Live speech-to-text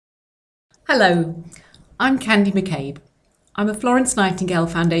Hello, I'm Candy McCabe. I'm a Florence Nightingale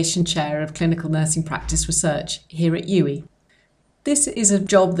Foundation Chair of Clinical Nursing Practice Research here at UWE. This is a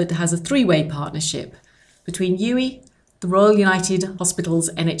job that has a three-way partnership between UWE, the Royal United Hospitals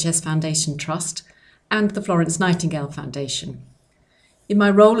NHS Foundation Trust and the Florence Nightingale Foundation. In my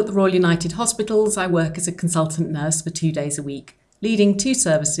role at the Royal United Hospitals, I work as a consultant nurse for 2 days a week, leading 2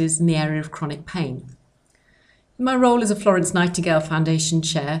 services in the area of chronic pain. In my role as a Florence Nightingale Foundation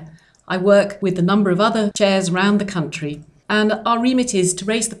Chair, I work with a number of other chairs around the country, and our remit is to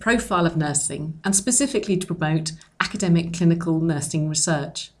raise the profile of nursing and specifically to promote academic clinical nursing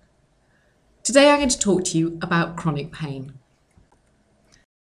research. Today I'm going to talk to you about chronic pain.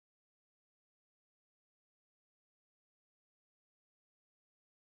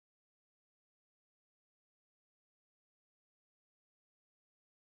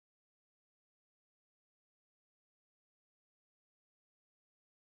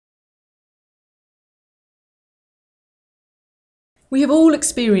 We have all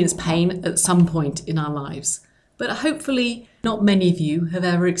experienced pain at some point in our lives, but hopefully not many of you have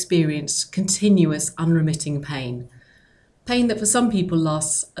ever experienced continuous unremitting pain. Pain that for some people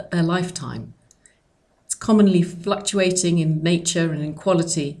lasts their lifetime. It's commonly fluctuating in nature and in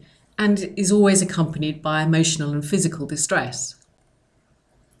quality and is always accompanied by emotional and physical distress.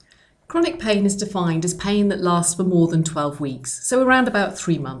 Chronic pain is defined as pain that lasts for more than 12 weeks, so around about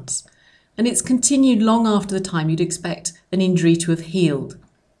 3 months. And it's continued long after the time you'd expect an injury to have healed.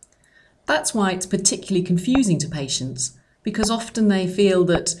 That's why it's particularly confusing to patients, because often they feel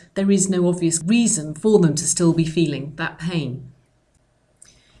that there is no obvious reason for them to still be feeling that pain.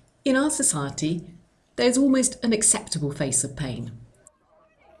 In our society, there's almost an acceptable face of pain.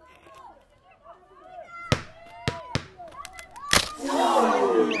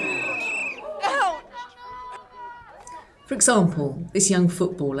 For example, this young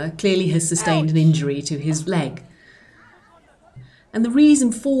footballer clearly has sustained an injury to his leg. And the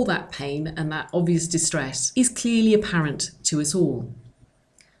reason for that pain and that obvious distress is clearly apparent to us all.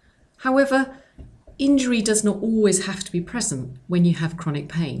 However, injury does not always have to be present when you have chronic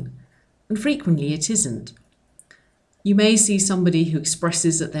pain, and frequently it isn't. You may see somebody who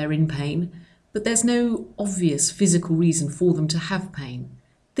expresses that they're in pain, but there's no obvious physical reason for them to have pain.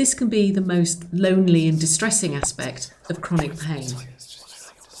 This can be the most lonely and distressing aspect of chronic pain.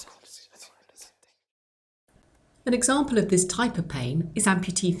 An example of this type of pain is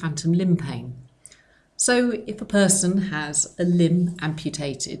amputee phantom limb pain. So if a person has a limb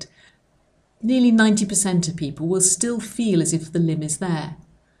amputated, nearly 90% of people will still feel as if the limb is there.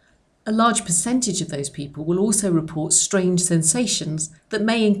 A large percentage of those people will also report strange sensations that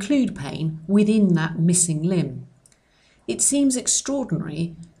may include pain within that missing limb. It seems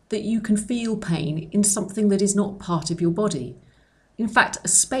extraordinary that you can feel pain in something that is not part of your body. In fact, a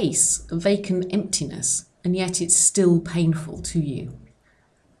space, a vacant emptiness, and yet it's still painful to you.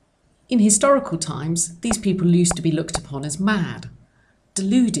 In historical times, these people used to be looked upon as mad,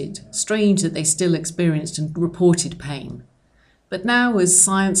 deluded, strange that they still experienced and reported pain. But now, as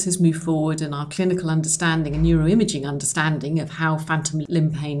science has moved forward and our clinical understanding and neuroimaging understanding of how phantom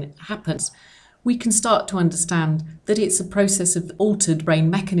limb pain happens, we can start to understand that it's a process of altered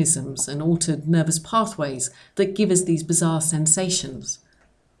brain mechanisms and altered nervous pathways that give us these bizarre sensations.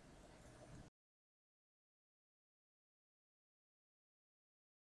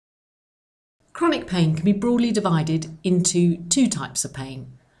 Chronic pain can be broadly divided into 2 types of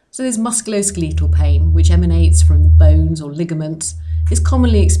pain. So there's musculoskeletal pain, which emanates from bones or ligaments, is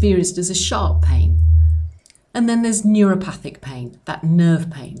commonly experienced as a sharp pain. And then there's neuropathic pain, that nerve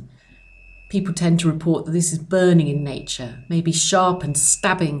pain. People tend to report that this is burning in nature, maybe sharp and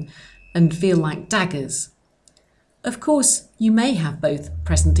stabbing and feel like daggers. Of course, you may have both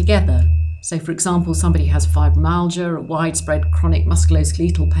present together. So for example, somebody has fibromyalgia, a widespread chronic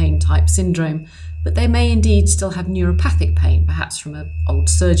musculoskeletal pain type syndrome, but they may indeed still have neuropathic pain, perhaps from an old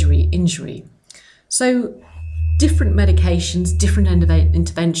surgery injury. So different medications, different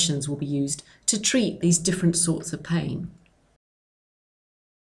interventions will be used to treat these different sorts of pain.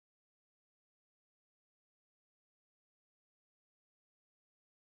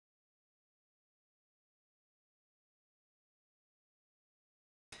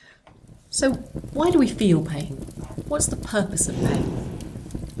 So why do we feel pain? What's the purpose of pain?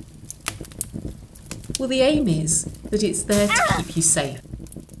 Well, the aim is that it's there to keep you safe.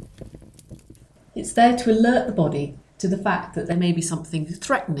 It's there to alert the body to the fact that there may be something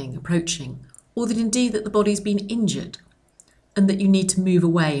threatening approaching, or that indeed that the body's been injured, and that you need to move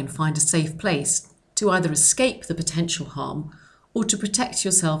away and find a safe place to either escape the potential harm or to protect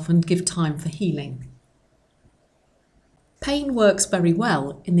yourself and give time for healing. Pain works very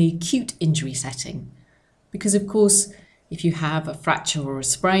well in the acute injury setting because, of course, if you have a fracture or a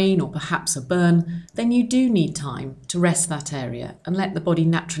sprain or perhaps a burn, then you do need time to rest that area and let the body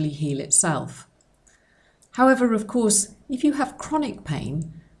naturally heal itself. However, of course, if you have chronic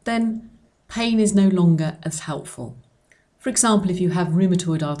pain, then pain is no longer as helpful. For example, if you have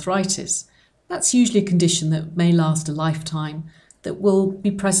rheumatoid arthritis, that's usually a condition that may last a lifetime, that will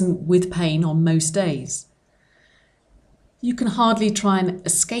be present with pain on most days. You can hardly try and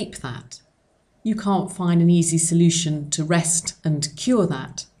escape that. You can't find an easy solution to rest and cure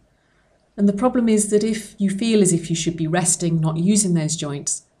that. And the problem is that if you feel as if you should be resting, not using those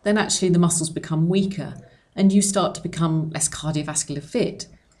joints, then actually the muscles become weaker and you start to become less cardiovascular fit.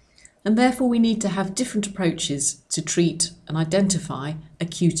 And therefore we need to have different approaches to treat and identify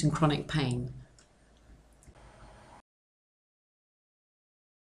acute and chronic pain.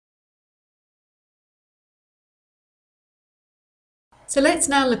 So let's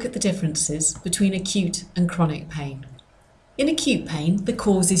now look at the differences between acute and chronic pain. In acute pain, the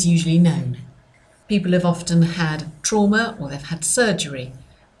cause is usually known. People have often had trauma or they've had surgery,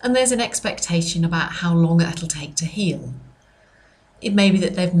 and there's an expectation about how long it'll take to heal. It may be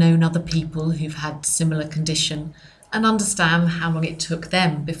that they've known other people who've had similar condition and understand how long it took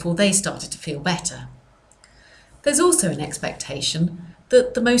them before they started to feel better. There's also an expectation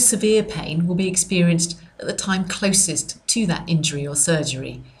that the most severe pain will be experienced at the time closest to that injury or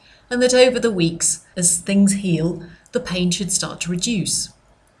surgery, and that over the weeks, as things heal, the pain should start to reduce.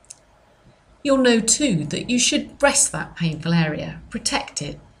 You'll know too that you should rest that painful area, protect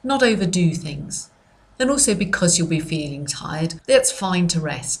it, not overdo things. And also because you'll be feeling tired, that's fine to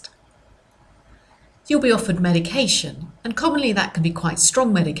rest. You'll be offered medication, and commonly that can be quite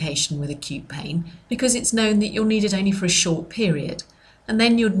strong medication with acute pain because it's known that you'll need it only for a short period. And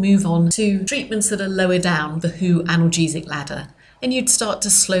then you'd move on to treatments that are lower down the WHO analgesic ladder, and you'd start to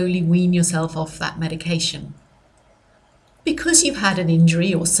slowly wean yourself off that medication. Because you've had an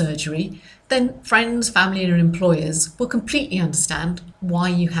injury or surgery, then friends, family and employers will completely understand why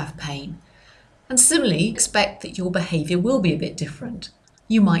you have pain. And similarly, expect that your behaviour will be a bit different.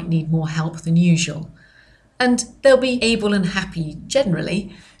 You might need more help than usual. And they'll be able and happy,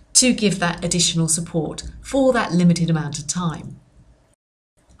 generally, to give that additional support for that limited amount of time.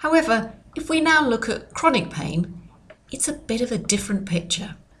 However, if we now look at chronic pain, it's a bit of a different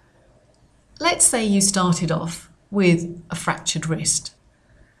picture. Let's say you started off with a fractured wrist.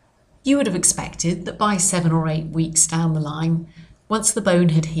 You would have expected that by 7 or 8 weeks down the line, once the bone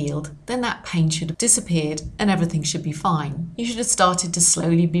had healed, then that pain should have disappeared and everything should be fine. You should have started to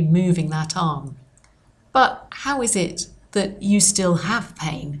slowly be moving that arm. But how is it that you still have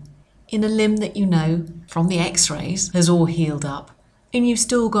pain in a limb that you know from the x-rays has all healed up? And you've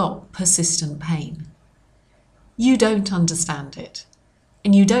still got persistent pain. You don't understand it,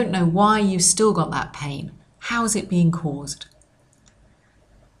 and you don't know why you've still got that pain. How is it being caused?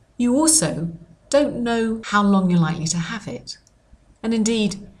 You also don't know how long you're likely to have it. And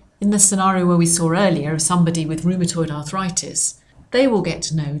indeed, in the scenario where we saw earlier of somebody with rheumatoid arthritis, they will get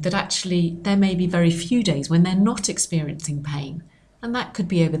to know that actually there may be very few days when they're not experiencing pain, and that could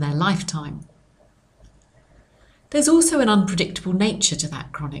be over their lifetime. There's also an unpredictable nature to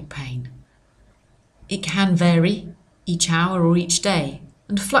that chronic pain. It can vary each hour or each day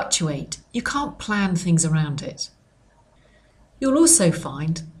and fluctuate. You can't plan things around it. You'll also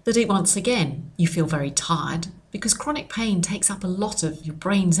find that once again, you feel very tired because chronic pain takes up a lot of your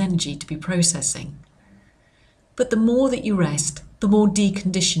brain's energy to be processing. But the more that you rest, the more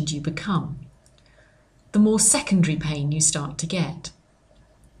deconditioned you become. The more secondary pain you start to get.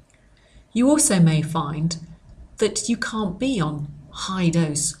 You also may find that you can't be on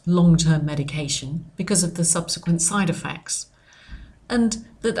high-dose, long-term medication because of the subsequent side effects, and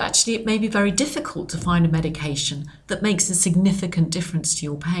that actually it may be very difficult to find a medication that makes a significant difference to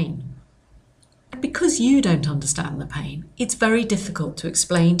your pain. Because you don't understand the pain, it's very difficult to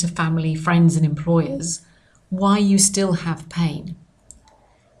explain to family, friends and employers why you still have pain.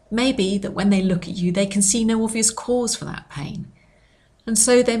 Maybe that when they look at you, they can see no obvious cause for that pain, and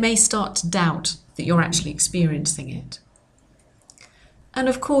so they may start to doubt that you're actually experiencing it. And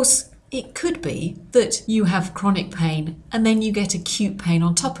of course, it could be that you have chronic pain and then you get acute pain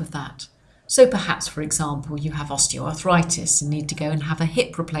on top of that. So perhaps, for example, you have osteoarthritis and need to go and have a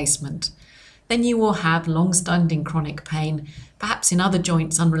hip replacement. Then you will have long-standing chronic pain, perhaps in other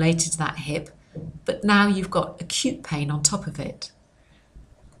joints unrelated to that hip, but now you've got acute pain on top of it.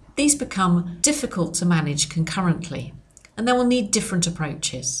 These become difficult to manage concurrently, and they will need different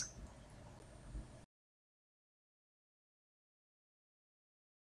approaches.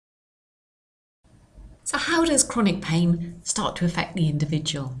 So how does chronic pain start to affect the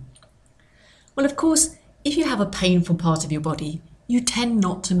individual? Well, of course, if you have a painful part of your body, you tend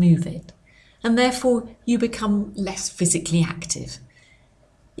not to move it, and therefore you become less physically active.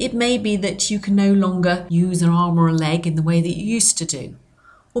 It may be that you can no longer use an arm or a leg in the way that you used to do.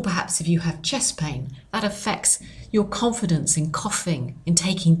 Or perhaps if you have chest pain, that affects your confidence in coughing, in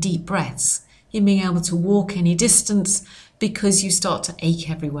taking deep breaths, in being able to walk any distance because you start to ache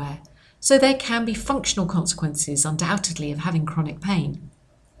everywhere. So there can be functional consequences, undoubtedly, of having chronic pain.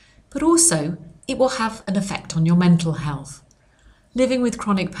 But also, it will have an effect on your mental health. Living with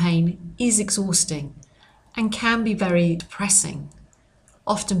chronic pain is exhausting and can be very depressing.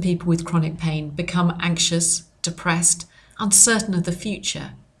 Often people with chronic pain become anxious, depressed, uncertain of the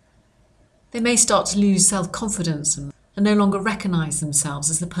future. They may start to lose self-confidence and no longer recognise themselves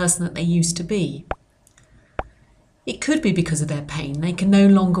as the person that they used to be. It could be because of their pain. They can no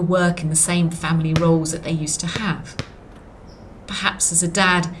longer work in the same family roles that they used to have. Perhaps as a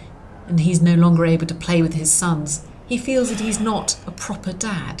dad, and he's no longer able to play with his sons, he feels that he's not a proper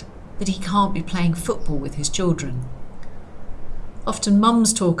dad, that he can't be playing football with his children. Often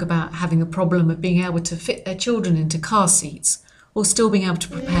mums talk about having a problem of being able to fit their children into car seats or still being able to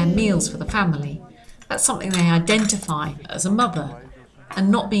prepare meals for the family. That's something they identify as a mother. And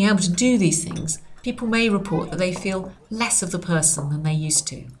not being able to do these things, people may report that they feel less of the person than they used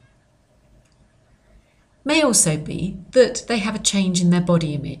to. May also be that they have a change in their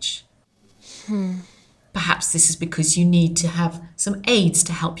body image. Perhaps this is because you need to have some aids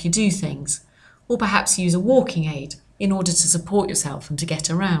to help you do things, or perhaps use a walking aid in order to support yourself and to get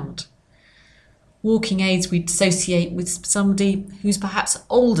around. Walking aids we associate with somebody who's perhaps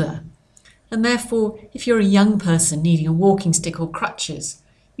older, and therefore if you're a young person needing a walking stick or crutches,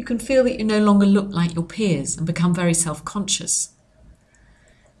 you can feel that you no longer look like your peers and become very self-conscious.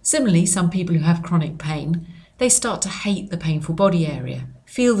 Similarly, some people who have chronic pain, they start to hate the painful body area,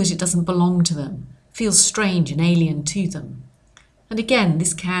 feel that it doesn't belong to them, feel strange and alien to them. And again,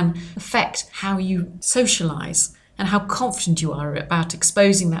 this can affect how you socialise and how confident you are about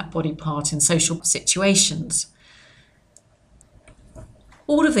exposing that body part in social situations.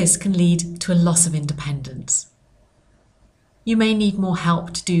 All of this can lead to a loss of independence. You may need more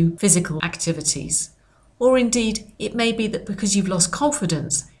help to do physical activities, or indeed it may be that because you've lost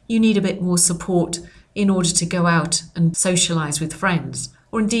confidence, you need a bit more support in order to go out and socialise with friends,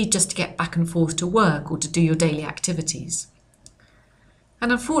 or indeed just to get back and forth to work or to do your daily activities.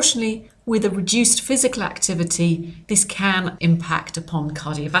 And unfortunately, with a reduced physical activity, this can impact upon the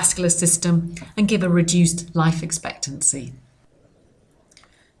cardiovascular system and give a reduced life expectancy.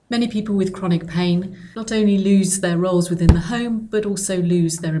 Many people with chronic pain not only lose their roles within the home, but also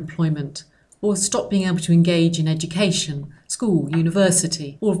lose their employment or stop being able to engage in education, school,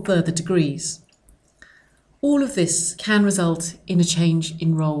 university, or further degrees. All of this can result in a change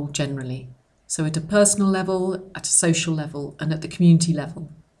in role generally. So at a personal level, at a social level, and at the community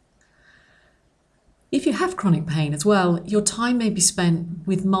level. If you have chronic pain as well, your time may be spent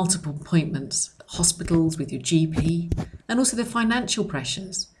with multiple appointments, hospitals, with your GP, and also the financial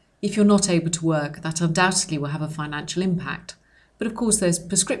pressures. If you're not able to work, that undoubtedly will have a financial impact. But of course, there's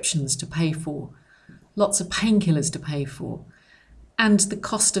prescriptions to pay for, lots of painkillers to pay for, and the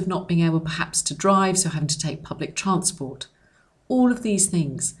cost of not being able perhaps to drive, so having to take public transport. All of these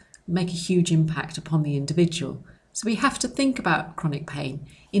things make a huge impact upon the individual. So we have to think about chronic pain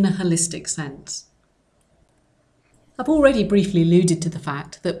in a holistic sense. I've already briefly alluded to the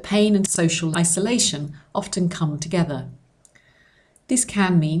fact that pain and social isolation often come together. This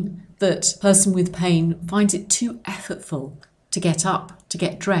can mean that a person with pain finds it too effortful to get up, to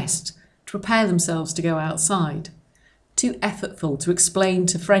get dressed, to prepare themselves to go outside. Too effortful to explain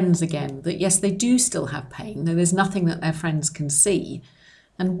to friends again that yes, they do still have pain, though there's nothing that their friends can see.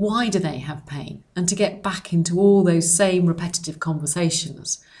 And why do they have pain? And to get back into all those same repetitive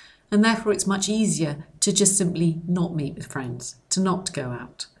conversations. And therefore it's much easier to just simply not meet with friends, to not go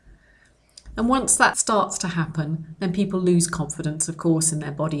out. And once that starts to happen, then people lose confidence, of course, in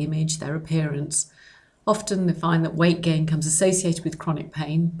their body image, their appearance. Often they find that weight gain comes associated with chronic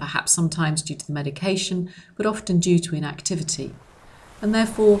pain, perhaps sometimes due to the medication, but often due to inactivity. And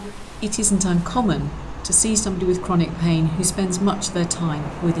therefore it isn't uncommon to see somebody with chronic pain who spends much of their time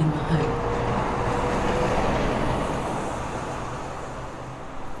within the home.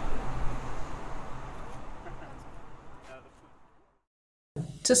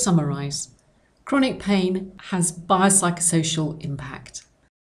 To summarise, chronic pain has biopsychosocial impact.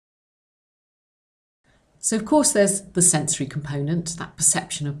 So of course there's the sensory component, that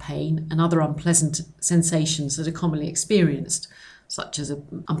perception of pain and other unpleasant sensations that are commonly experienced, such as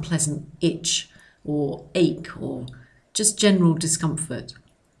an unpleasant itch, or ache or just general discomfort.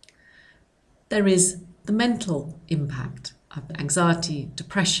 There is the mental impact of anxiety,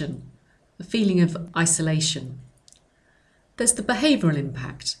 depression, a feeling of isolation. There's the behavioural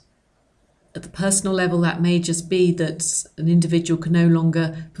impact. At the personal level, that may just be that an individual can no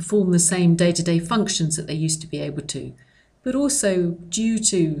longer perform the same day-to-day functions that they used to be able to. But also, due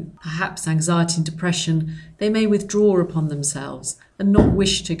to perhaps anxiety and depression, they may withdraw upon themselves and not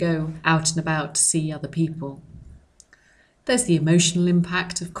wish to go out and about to see other people. There's the emotional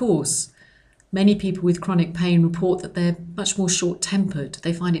impact, of course. Many people with chronic pain report that they're much more short-tempered.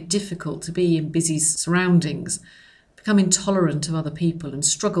 They find it difficult to be in busy surroundings, become intolerant of other people, and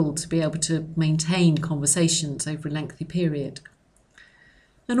struggle to be able to maintain conversations over a lengthy period.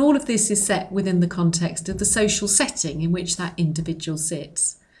 And all of this is set within the context of the social setting in which that individual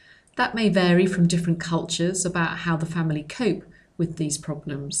sits. That may vary from different cultures about how the family cope with these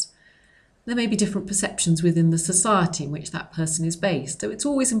problems. There may be different perceptions within the society in which that person is based. So it's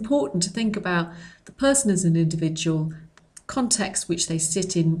always important to think about the person as an individual, context which they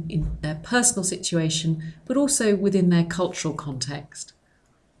sit in their personal situation, but also within their cultural context.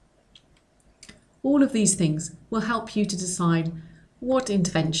 All of these things will help you to decide what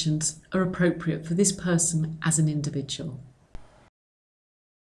interventions are appropriate for this person as an individual.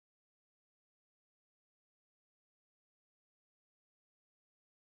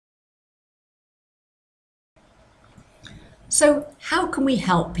 So, how can we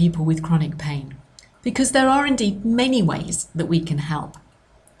help people with chronic pain? Because there are indeed many ways that we can help.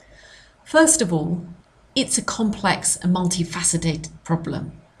 First of all, it's a complex and multifaceted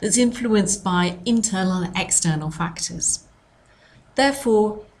problem that's influenced by internal and external factors.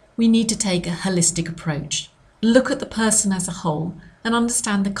 Therefore, we need to take a holistic approach, look at the person as a whole, and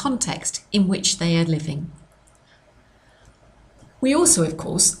understand the context in which they are living. We also, of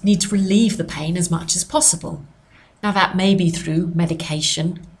course, need to relieve the pain as much as possible. Now, that may be through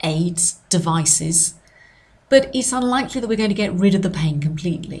medication, aids, devices, but it's unlikely that we're going to get rid of the pain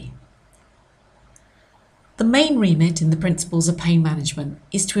completely. The main remit in the principles of pain management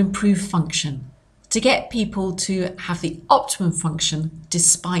is to improve function, to get people to have the optimum function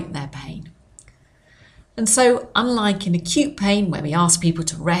despite their pain. And so, unlike in acute pain where we ask people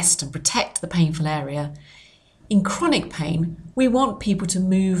to rest and protect the painful area, in chronic pain we want people to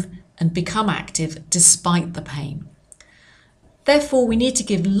move and become active despite the pain. Therefore, we need to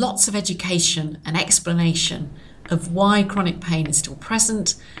give lots of education and explanation of why chronic pain is still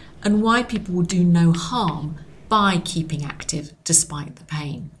present and why people will do no harm by keeping active despite the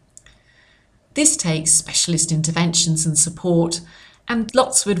pain. This takes specialist interventions and support and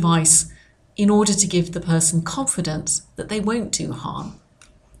lots of advice in order to give the person confidence that they won't do harm.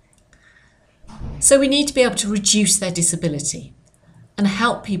 So we need to be able to reduce their disability and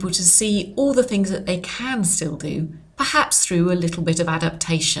help people to see all the things that they can still do, perhaps through a little bit of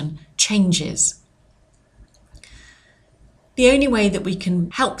adaptation, changes. The only way that we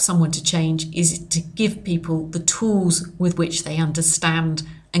can help someone to change is to give people the tools with which they understand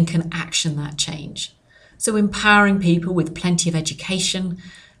and can action that change. So empowering people with plenty of education,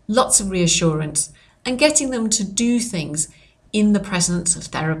 lots of reassurance, and getting them to do things in the presence of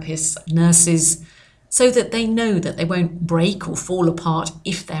therapists, nurses, so that they know that they won't break or fall apart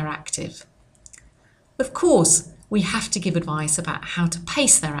if they're active. Of course, we have to give advice about how to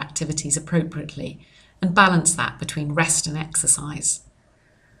pace their activities appropriately and balance that between rest and exercise.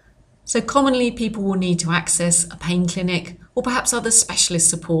 So commonly people will need to access a pain clinic or perhaps other specialist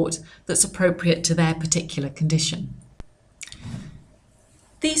support that's appropriate to their particular condition.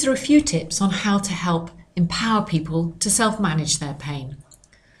 These are a few tips on how to help empower people to self-manage their pain.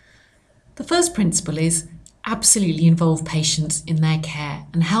 The first principle is absolutely involve patients in their care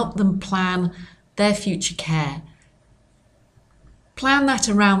and help them plan their future care. Plan that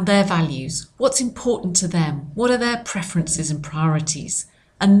around their values, what's important to them, what are their preferences and priorities,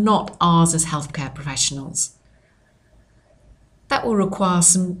 and not ours as healthcare professionals. That will require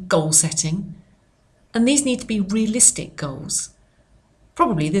some goal setting, and these need to be realistic goals.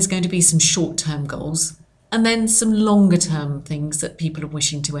 Probably there's going to be some short-term goals, and then some longer-term things that people are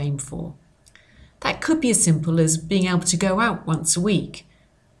wishing to aim for. That could be as simple as being able to go out once a week,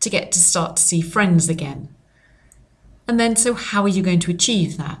 to get to start to see friends again. And then, so how are you going to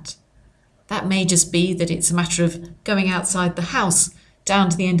achieve that? That may just be that it's a matter of going outside the house, down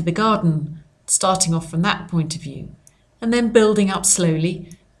to the end of the garden, starting off from that point of view, and then building up slowly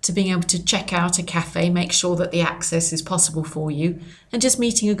to being able to check out a cafe, make sure that the access is possible for you, and just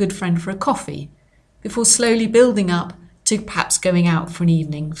meeting a good friend for a coffee, before slowly building up to perhaps going out for an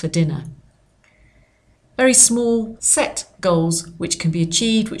evening for dinner. Very small, set goals which can be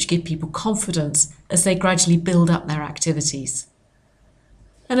achieved, which give people confidence as they gradually build up their activities.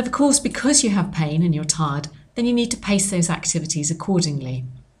 And of course, because you have pain and you're tired, then you need to pace those activities accordingly.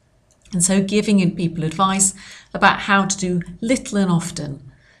 And so giving people advice about how to do little and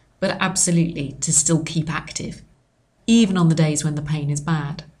often, but absolutely to still keep active, even on the days when the pain is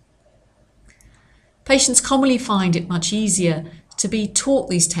bad. Patients commonly find it much easier to be taught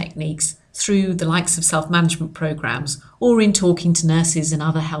these techniques through the likes of self-management programs or in talking to nurses and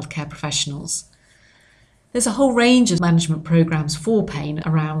other healthcare professionals. There's a whole range of management programs for pain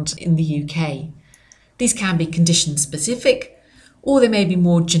around in the UK. These can be condition specific or they may be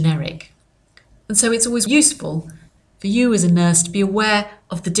more generic. And so it's always useful for you as a nurse to be aware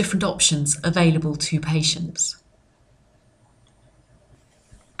of the different options available to patients.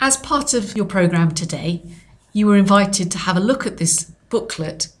 As part of your programme today, you were invited to have a look at this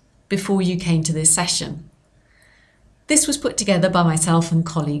booklet before you came to this session. This was put together by myself and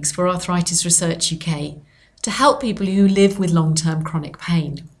colleagues for Arthritis Research UK to help people who live with long-term chronic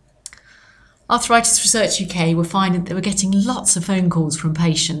pain. Arthritis Research UK were finding they were getting lots of phone calls from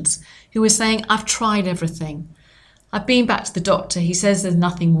patients who were saying, I've tried everything. I've been back to the doctor, he says there's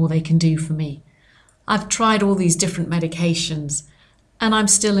nothing more they can do for me. I've tried all these different medications and I'm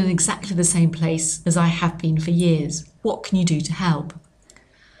still in exactly the same place as I have been for years. What can you do to help?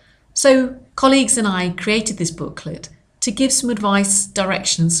 So colleagues and I created this booklet to give some advice,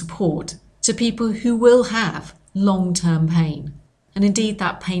 direction and support to people who will have long-term pain. And indeed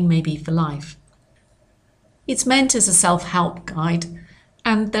that pain may be for life. It's meant as a self-help guide,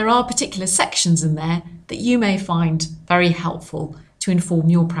 and there are particular sections in there that you may find very helpful to inform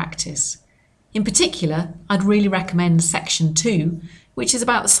your practice. In particular, I'd really recommend section 2, which is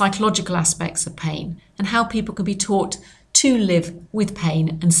about the psychological aspects of pain and how people can be taught to live with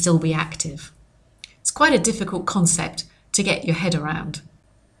pain and still be active. It's quite a difficult concept to get your head around.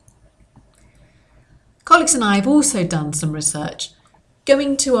 Colleagues and I have also done some research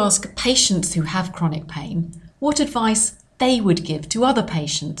going to ask patients who have chronic pain what advice they would give to other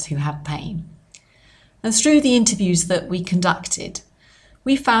patients who have pain. And through the interviews that we conducted,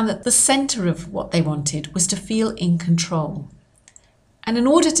 we found that the centre of what they wanted was to feel in control. And in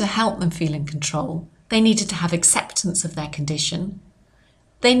order to help them feel in control, they needed to have acceptance of their condition,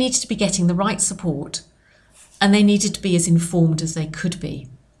 they needed to be getting the right support, and they needed to be as informed as they could be.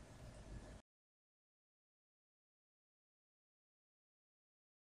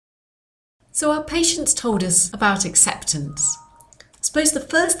 So our patients told us about acceptance. I suppose the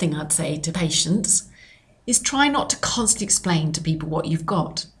first thing I'd say to patients is try not to constantly explain to people what you've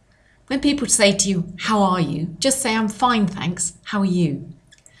got. When people say to you, how are you? Just say, I'm fine, thanks. How are you?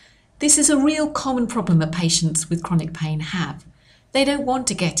 This is a real common problem that patients with chronic pain have. They don't want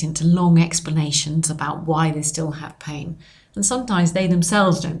to get into long explanations about why they still have pain, and sometimes they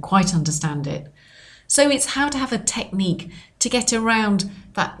themselves don't quite understand it. So it's how to have a technique to get around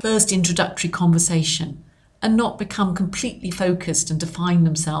that first introductory conversation and not become completely focused and define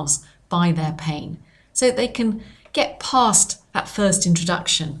themselves by their pain, so that they can get past that first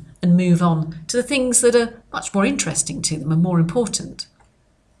introduction and move on to the things that are much more interesting to them and more important.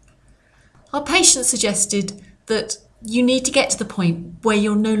 Our patient suggested that you need to get to the point where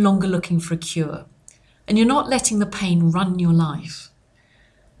you're no longer looking for a cure and you're not letting the pain run your life.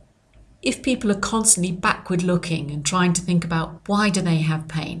 If people are constantly backward looking and trying to think about why do they have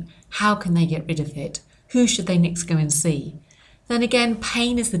pain, how can they get rid of it, who should they next go and see, then again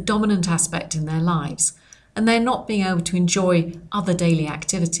pain is the dominant aspect in their lives and they're not being able to enjoy other daily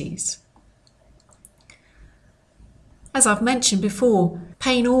activities. As I've mentioned before,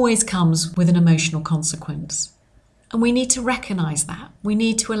 pain always comes with an emotional consequence. And we need to recognise that. We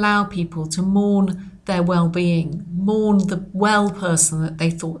need to allow people to mourn their well-being, mourn the well person that they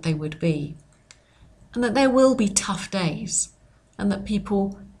thought they would be. And that there will be tough days, and that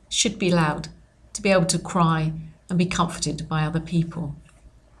people should be allowed to be able to cry and be comforted by other people.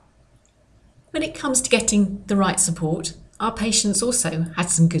 When it comes to getting the right support, our patients also had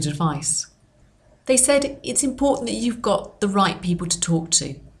some good advice. They said it's important that you've got the right people to talk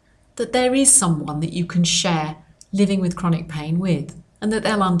to, that there is someone that you can share living with chronic pain with, and that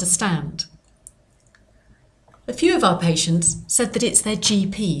they'll understand. A few of our patients said that it's their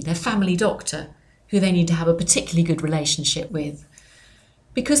GP, their family doctor, who they need to have a particularly good relationship with,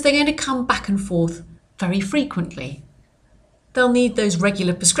 because they're going to come back and forth very frequently. They'll need those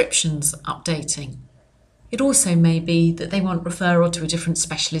regular prescriptions updating. It also may be that they want referral to a different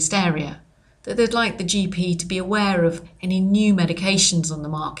specialist area, that they'd like the GP to be aware of any new medications on the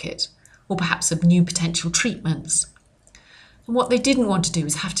market, or perhaps of new potential treatments. And what they didn't want to do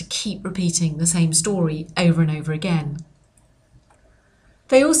is have to keep repeating the same story over and over again.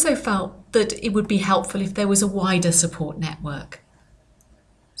 They also felt that it would be helpful if there was a wider support network.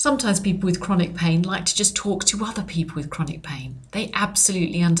 Sometimes people with chronic pain like to just talk to other people with chronic pain. They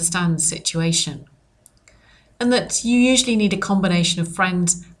absolutely understand the situation. And that you usually need a combination of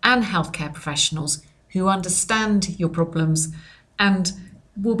friends and healthcare professionals who understand your problems and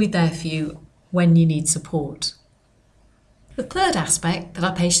will be there for you when you need support. The third aspect that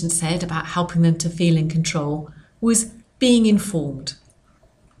our patients said about helping them to feel in control was being informed.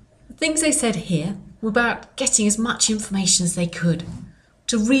 The things they said here were about getting as much information as they could,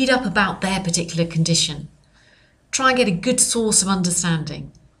 to read up about their particular condition, try and get a good source of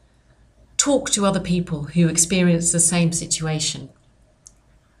understanding, talk to other people who experience the same situation.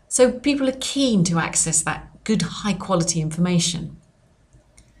 So people are keen to access that good high quality information.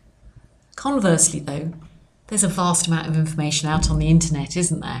 Conversely though, there's a vast amount of information out on the internet,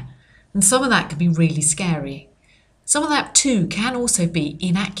 isn't there? And some of that can be really scary. Some of that too can also be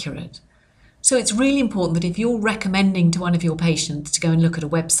inaccurate. So it's really important that if you're recommending to one of your patients to go and look at a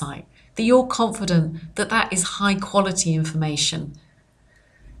website, that you're confident that that is high quality information.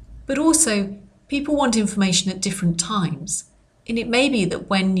 But also, people want information at different times. And it may be that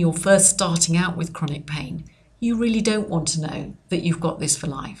when you're first starting out with chronic pain, you really don't want to know that you've got this for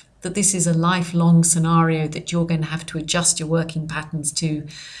life, that this is a lifelong scenario that you're going to have to adjust your working patterns to,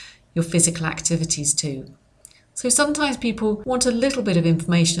 your physical activities to. So sometimes people want a little bit of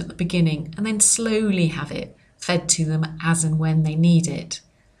information at the beginning and then slowly have it fed to them as and when they need it.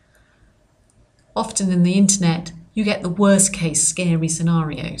 Often in the internet, you get the worst case scary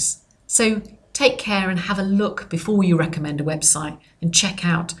scenarios. So take care and have a look before you recommend a website and check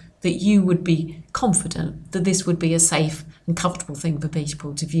out that you would be confident that this would be a safe and comfortable thing for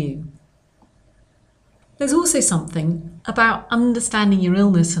people to view. There's also something about understanding your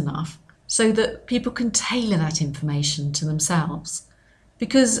illness enough so that people can tailor that information to themselves.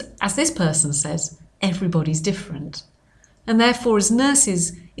 Because, as this person says, everybody's different. And therefore, as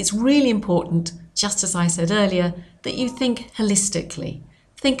nurses, it's really important, just as I said earlier, that you think holistically.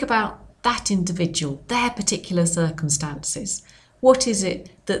 Think about that individual, their particular circumstances. What is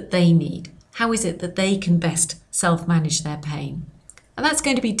it that they need? How is it that they can best self-manage their pain? And that's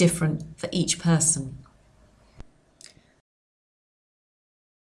going to be different for each person.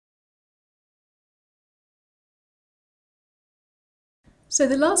 So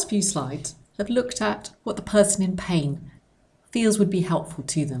the last few slides have looked at what the person in pain feels would be helpful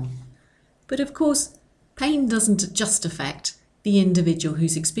to them. But of course, pain doesn't just affect the individual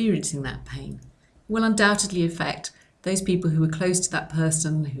who's experiencing that pain. It will undoubtedly affect those people who are close to that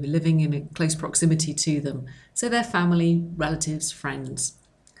person, who are living in a close proximity to them, so their family, relatives, friends.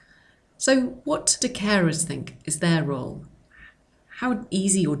 So what do carers think is their role? How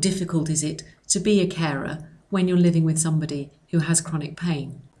easy or difficult is it to be a carer when you're living with somebody who has chronic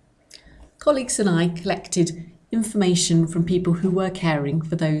pain? Colleagues and I collected information from people who were caring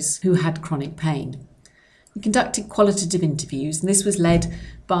for those who had chronic pain. We conducted qualitative interviews, and this was led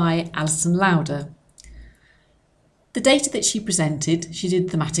by Alison Lauder. The data that she presented, she did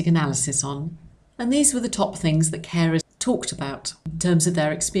thematic analysis on, and these were the top things that carers talked about in terms of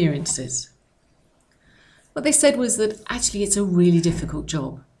their experiences. What they said was that actually it's a really difficult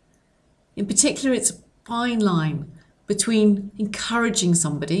job. In particular, it's a fine line between encouraging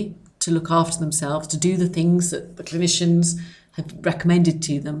somebody to look after themselves, to do the things that the clinicians have recommended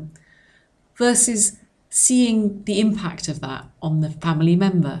to them, versus seeing the impact of that on the family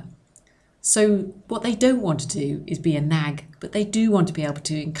member. So what they don't want to do is be a nag, but they do want to be able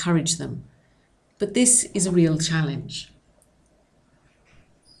to encourage them. But this is a real challenge.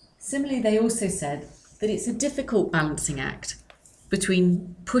 Similarly, they also said that it's a difficult balancing act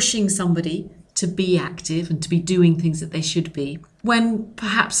between pushing somebody to be active and to be doing things that they should be, when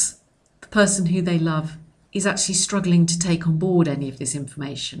perhaps the person who they love is actually struggling to take on board any of this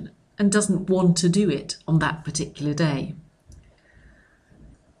information and doesn't want to do it on that particular day.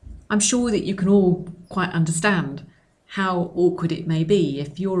 I'm sure that you can all quite understand how awkward it may be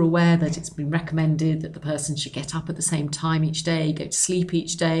if you're aware that it's been recommended that the person should get up at the same time each day, go to sleep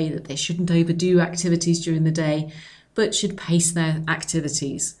each day, that they shouldn't overdo activities during the day, but should pace their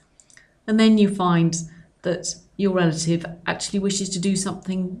activities. And then you find that your relative actually wishes to do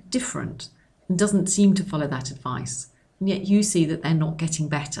something different and doesn't seem to follow that advice. And yet you see that they're not getting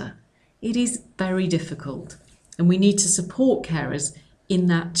better. It is very difficult, and we need to support carers in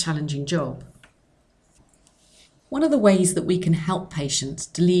that challenging job. One of the ways that we can help patients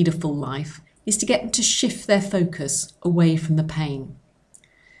to lead a full life is to get them to shift their focus away from the pain.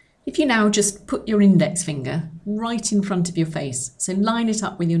 If you now just put your index finger right in front of your face, so line it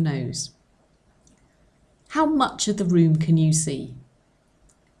up with your nose, how much of the room can you see?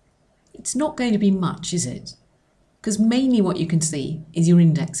 It's not going to be much, is it? Because mainly what you can see is your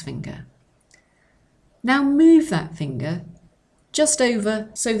index finger. Now move that finger just over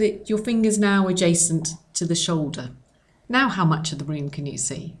so that your finger's now adjacent to the shoulder. Now how much of the room can you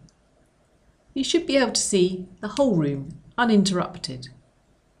see? You should be able to see the whole room uninterrupted.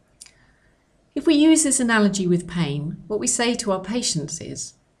 If we use this analogy with pain, what we say to our patients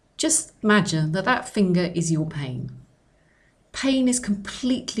is, just imagine that that finger is your pain. Pain is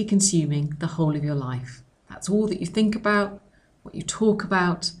completely consuming the whole of your life. That's all that you think about, what you talk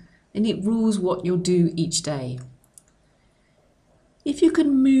about, and it rules what you'll do each day. If you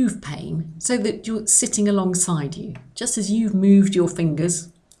can move pain so that you're sitting alongside you, just as you've moved your fingers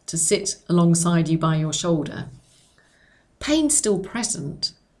to sit alongside you by your shoulder, pain's still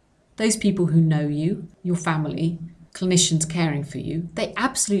present. Those people who know you, your family, clinicians caring for you, they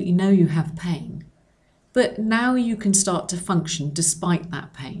absolutely know you have pain. But now you can start to function despite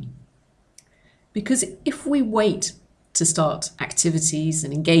that pain. Because if we wait to start activities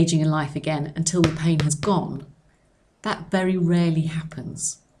and engaging in life again until the pain has gone, that very rarely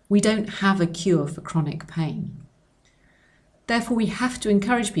happens. We don't have a cure for chronic pain. Therefore, we have to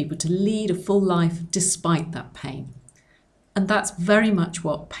encourage people to lead a full life despite that pain. And that's very much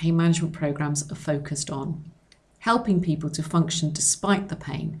what pain management programs are focused on, helping people to function despite the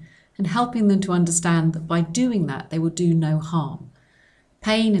pain and helping them to understand that by doing that, they will do no harm.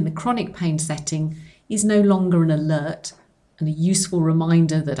 Pain in the chronic pain setting is no longer an alert and a useful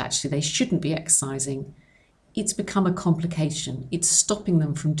reminder that actually they shouldn't be exercising. It's become a complication. It's stopping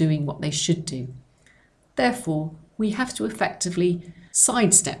them from doing what they should do. Therefore, we have to effectively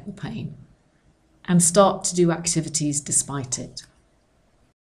sidestep the pain and start to do activities despite it.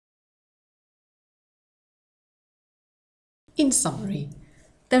 In summary,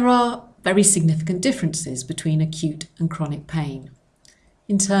 there are very significant differences between acute and chronic pain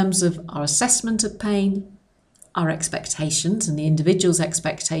in terms of our assessment of pain, our expectations and the individual's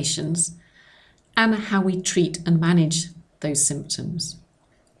expectations, and how we treat and manage those symptoms.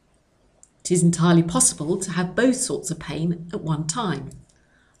 It is entirely possible to have both sorts of pain at one time.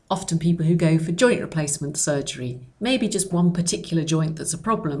 Often people who go for joint replacement surgery, maybe just one particular joint that's a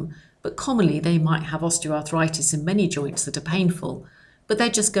problem, but commonly they might have osteoarthritis in many joints that are painful, but they're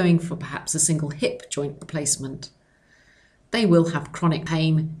just going for perhaps a single hip joint replacement. They will have chronic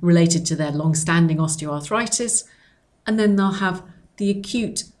pain related to their long-standing osteoarthritis, and then they'll have the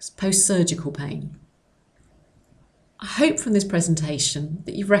acute post-surgical pain. I hope from this presentation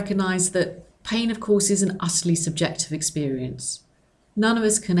that you've recognised that pain, of course, is an utterly subjective experience. None of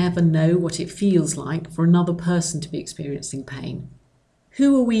us can ever know what it feels like for another person to be experiencing pain.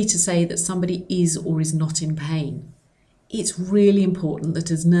 Who are we to say that somebody is or is not in pain? It's really important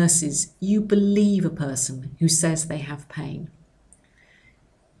that as nurses, you believe a person who says they have pain.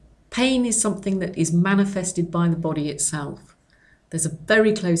 Pain is something that is manifested by the body itself. There's a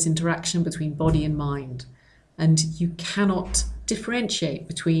very close interaction between body and mind, and you cannot differentiate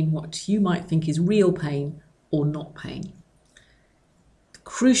between what you might think is real pain or not pain.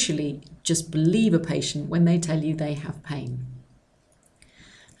 Crucially, just believe a patient when they tell you they have pain.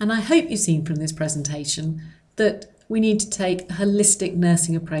 And I hope you've seen from this presentation that we need to take a holistic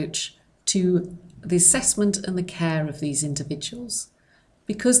nursing approach to the assessment and the care of these individuals,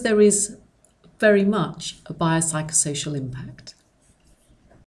 because there is very much a biopsychosocial impact.